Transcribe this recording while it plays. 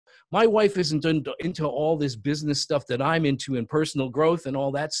my wife isn't into all this business stuff that I'm into and personal growth and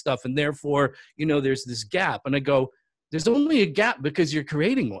all that stuff. And therefore, there's this gap. And I go, there's only a gap because you're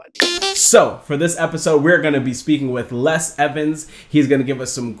creating one. So for this episode, we're going to be speaking with Les Evans. He's going to give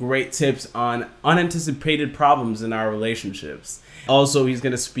us some great tips on unanticipated problems in our relationships. Also, he's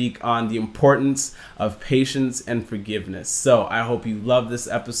going to speak on the importance of patience and forgiveness. So I hope you love this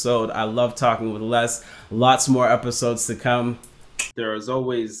episode. I love talking with Les. Lots more episodes to come. There is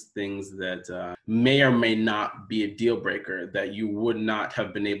always things that may or may not be a deal breaker that you would not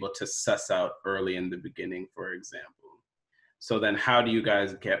have been able to suss out early in the beginning, for example. So then how do you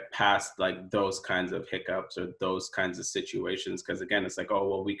guys get past like those kinds of hiccups or those kinds of situations? Because again, it's like, oh,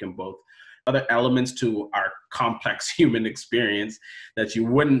 well, we can both other elements to our complex human experience that you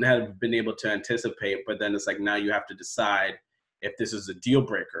wouldn't have been able to anticipate. But then it's like, now you have to decide if this is a deal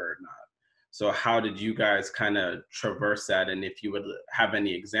breaker or not. So how did you guys kind of traverse that? And if you would have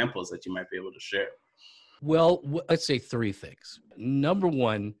any examples that you might be able to share? Well, let's say three things. Number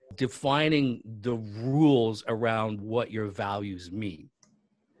one, defining the rules around what your values mean.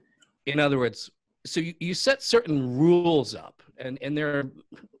 In other words, so you set certain rules up and they're,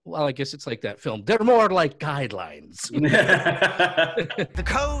 well, I guess it's like that film. They're more like guidelines. The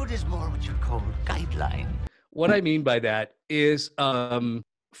code is more what you call guideline. What I mean by that is,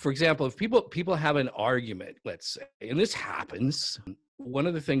 for example, if people have an argument, let's say, and this happens, one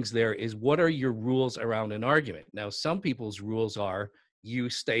of the things there is, what are your rules around an argument? Now, some people's rules are you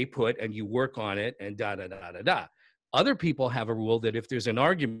stay put and you work on it and da-da-da-da-da. Other people have a rule that if there's an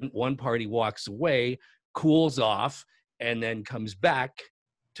argument, one party walks away, cools off, and then comes back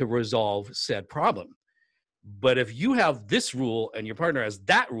to resolve said problem. But if you have this rule and your partner has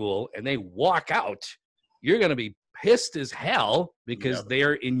that rule and they walk out, you're going to be pissed as hell because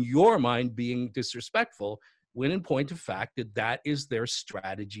they're in your mind being disrespectful, when in point of fact that is their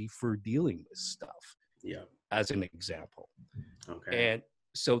strategy for dealing with stuff. Yeah. As an example. Okay. And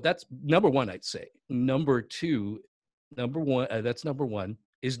so that's number one, I'd say. That's number one,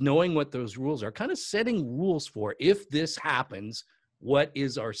 is knowing what those rules are, kind of setting rules for, if this happens, what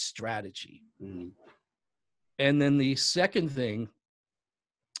is our strategy? Mm-hmm. And then the second thing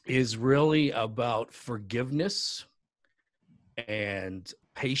is really about forgiveness and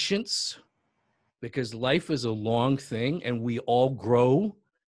patience, because life is a long thing and we all grow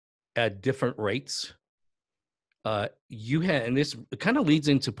at different rates. And this kind of leads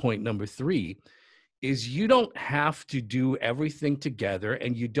into point number three, is you don't have to do everything together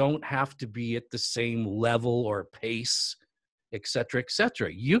and you don't have to be at the same level or pace, et cetera, et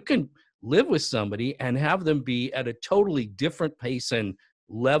cetera. You can live with somebody and have them be at a totally different pace and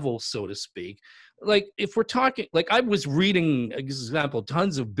level, so to speak. Like if we're talking, like I was reading, example,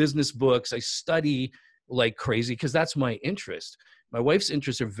 tons of business books. I study like crazy because that's my interest. My wife's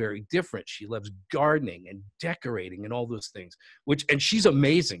interests are very different. She loves gardening and decorating and all those things, and she's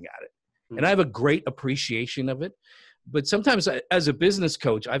amazing at it. And I have a great appreciation of it. But sometimes as a business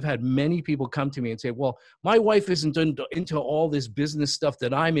coach, I've had many people come to me and say, well, my wife isn't into all this business stuff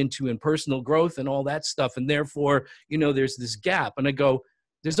that I'm into and personal growth and all that stuff. And therefore, there's this gap. And I go,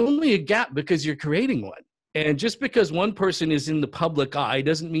 there's only a gap because you're creating one. And just because one person is in the public eye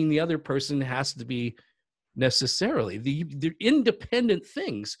doesn't mean the other person has to be necessarily. They're independent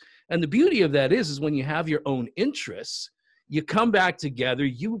things. And the beauty of that is when you have your own interests, you come back together,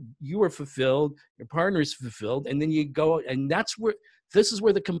 you are fulfilled, your partner is fulfilled, and then you go, and this is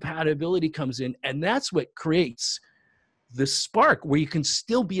where the compatibility comes in. And that's what creates the spark where you can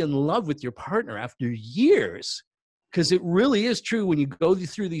still be in love with your partner after years. Because it really is true, when you go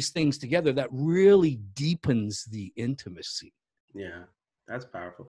through these things together, that really deepens the intimacy. Yeah, that's powerful.